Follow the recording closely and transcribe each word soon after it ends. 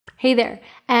Hey there,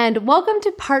 and welcome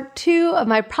to part 2 of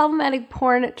my problematic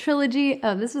porn trilogy.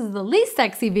 Oh, this was the least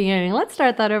sexy beginning. Let's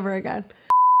start that over again.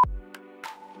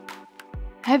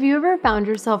 Have you ever found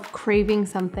yourself craving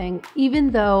something even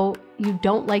though you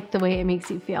don't like the way it makes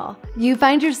you feel? You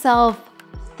find yourself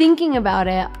thinking about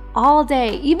it all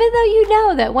day, even though you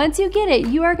know that once you get it,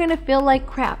 you are gonna feel like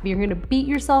crap. You're gonna beat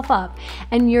yourself up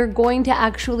and you're going to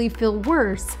actually feel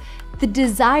worse. The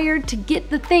desire to get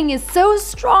the thing is so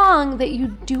strong that you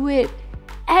do it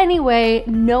anyway,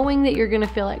 knowing that you're gonna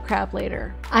feel like crap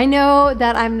later. I know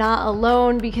that I'm not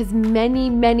alone because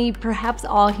many, perhaps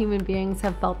all human beings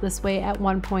have felt this way at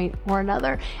one point or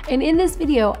another. And in this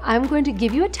video, I'm going to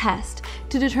give you a test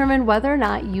to determine whether or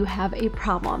not you have a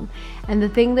problem. And the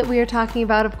thing that we are talking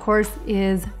about, of course,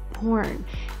 is porn.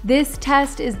 This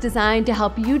test is designed to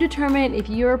help you determine if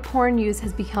your porn use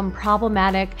has become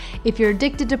problematic, if you're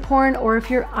addicted to porn, or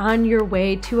if you're on your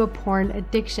way to a porn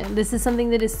addiction. This is something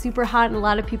that is super hot in a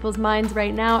lot of people's minds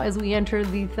right now as we enter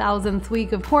the 1000th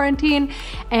week of quarantine.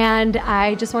 And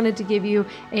I just wanted to give you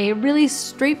a really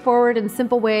straightforward and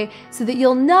simple way so that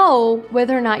you'll know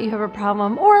whether or not you have a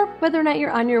problem or whether or not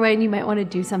you're on your way and you might want to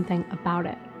do something about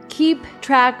it. Keep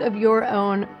track of your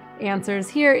own answers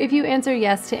here. If you answer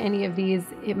yes to any of these,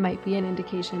 it might be an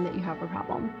indication that you have a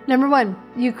problem. Number 1,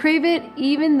 you crave it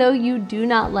even though you do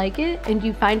not like it and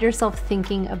you find yourself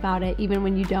thinking about it even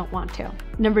when you don't want to.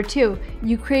 Number 2,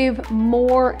 you crave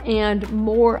more and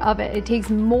more of it. It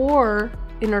takes more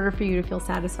in order for you to feel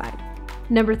satisfied.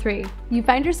 Number 3, you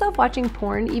find yourself watching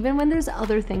porn even when there's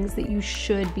other things that you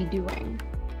should be doing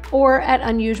or at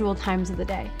unusual times of the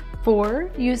day. 4,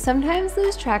 you sometimes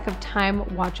lose track of time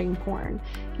watching porn.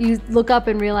 You look up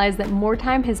and realize that more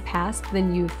time has passed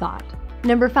than you thought.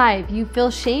 Number 5, you feel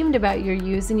shamed about your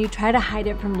use and you try to hide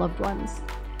it from loved ones.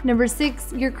 Number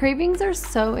 6, your cravings are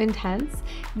so intense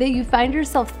that you find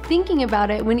yourself thinking about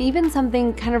it when even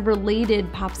something kind of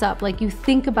related pops up, like you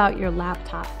think about your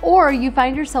laptop. Or you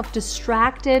find yourself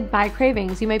distracted by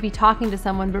cravings. You might be talking to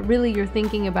someone, but really you're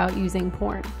thinking about using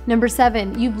porn. Number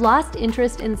 7, you've lost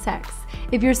interest in sex.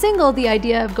 If you're single, the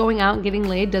idea of going out and getting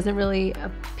laid doesn't really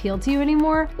appeal to you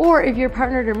anymore. Or if you're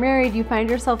partnered or married, you find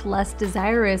yourself less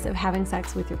desirous of having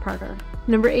sex with your partner.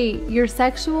 Number 8, your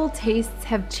sexual tastes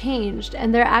have changed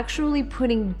and they're actually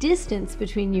putting distance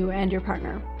between you and your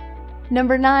partner.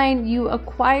 Number 9, you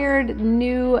acquired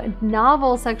new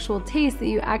novel sexual tastes that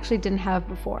you actually didn't have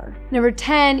before. Number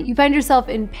 10, you find yourself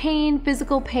in pain,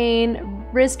 physical pain,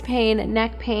 wrist pain,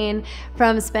 neck pain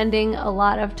from spending a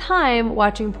lot of time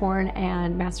watching porn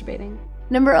and masturbating.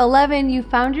 Number 11, you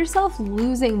found yourself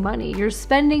losing money. You're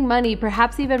spending money,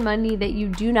 perhaps even money that you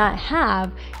do not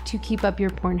have, to keep up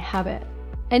your porn habit.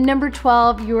 And number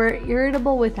 12, you are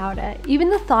irritable without it. Even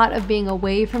the thought of being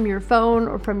away from your phone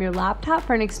or from your laptop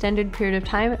for an extended period of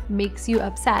time makes you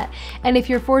upset. And if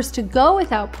you're forced to go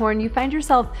without porn, you find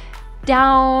yourself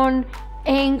down,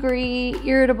 angry,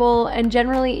 irritable, and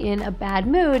generally in a bad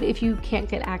mood if you can't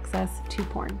get access to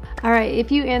porn. All right,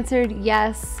 if you answered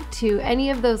yes to any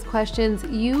of those questions,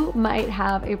 you might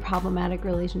have a problematic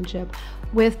relationship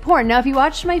with porn. Now, if you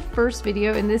watched my first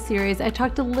video in this series, I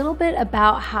talked a little bit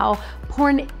about how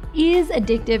porn is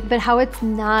addictive, but how it's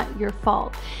not your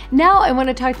fault. Now I want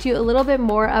to talk to you a little bit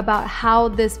more about how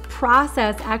this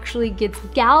process actually gets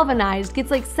galvanized,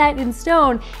 gets like set in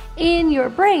stone in your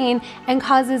brain and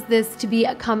causes this to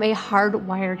become a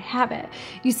hardwired habit.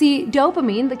 You see,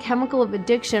 dopamine, the chemical of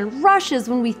addiction, rushes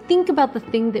when we think about the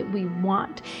thing that we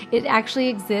want. It actually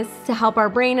exists to help our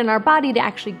brain and our body to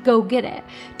actually go get it.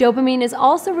 Dopamine is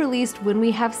also released when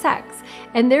we have sex,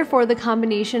 and therefore the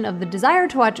combination of the desire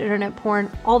to watch internet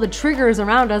porn, all the triggers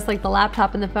around us like the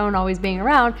laptop and the phone always being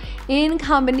around, in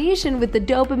combination with the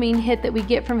dopamine hit that we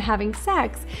get from having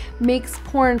sex, makes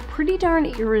porn pretty darn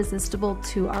irresistible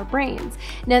to our brains.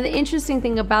 Now, the interesting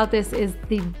thing about this is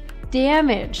the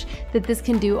damage that this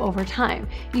can do over time.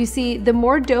 You see, the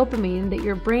more dopamine that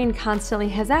your brain constantly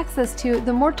has access to,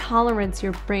 the more tolerance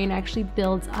your brain actually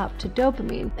builds up to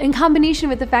dopamine. In combination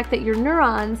with the fact that your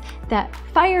neurons that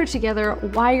fire together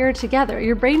wire together,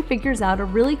 your brain figures out a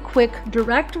really quick,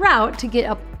 direct route to get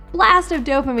a blast of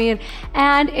dopamine,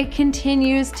 and it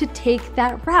continues to take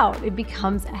that route. It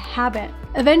becomes a habit.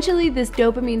 Eventually, this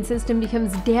dopamine system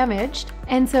becomes damaged,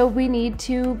 and so we need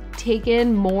to take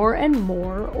in more and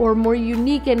more or more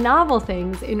unique and novel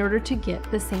things in order to get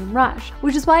the same rush.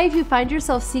 Which is why if you find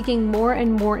yourself seeking more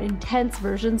and more intense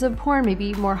versions of porn,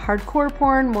 maybe more hardcore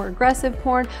porn, more aggressive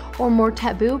porn, or more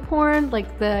taboo porn,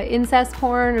 like the incest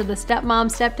porn or the stepmom,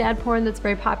 stepdad porn that's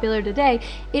very popular today,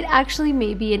 it actually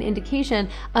may be an indication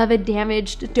of a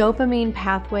damaged dopamine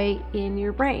pathway in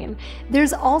your brain.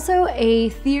 There's also a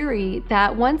theory that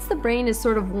that once the brain is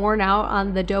sort of worn out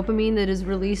on the dopamine that is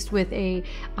released with a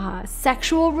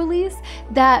sexual release,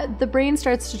 that the brain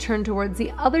starts to turn towards the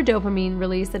other dopamine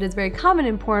release that is very common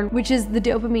in porn, which is the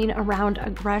dopamine around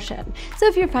aggression. So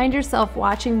if you find yourself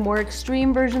watching more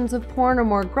extreme versions of porn or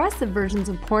more aggressive versions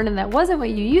of porn and that wasn't what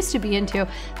you used to be into,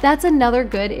 that's another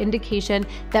good indication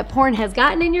that porn has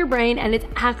gotten in your brain and it's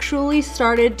actually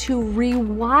started to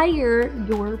rewire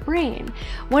your brain.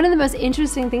 One of the most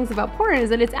interesting things about porn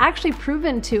is that it's actually proven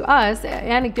to us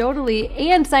anecdotally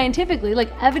and scientifically,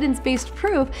 like evidence-based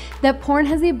proof, that porn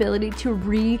has the ability to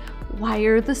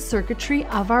rewire the circuitry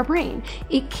of our brain.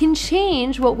 It can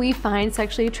change what we find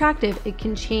sexually attractive. It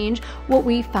can change what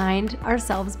we find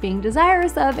ourselves being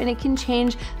desirous of, and it can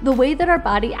change the way that our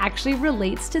body actually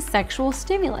relates to sexual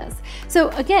stimulus. So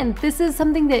again, this is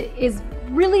something that is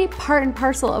really part and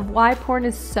parcel of why porn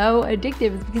is so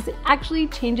addictive, is because it actually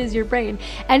changes your brain.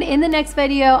 And in the next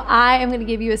video, I am going to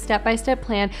give you a step-by-step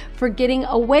plan for getting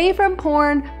away from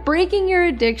porn, breaking your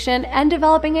addiction, and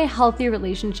developing a healthy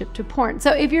relationship to porn.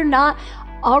 So if you're not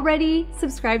already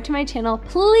subscribed to my channel,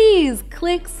 please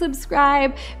click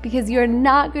subscribe, because you're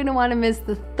not going to want to miss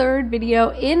the third video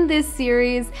in this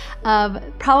series of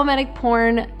problematic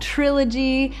porn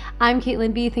trilogy. I'm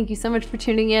Caitlin B. Thank you so much for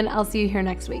tuning in. I'll see you here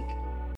next week.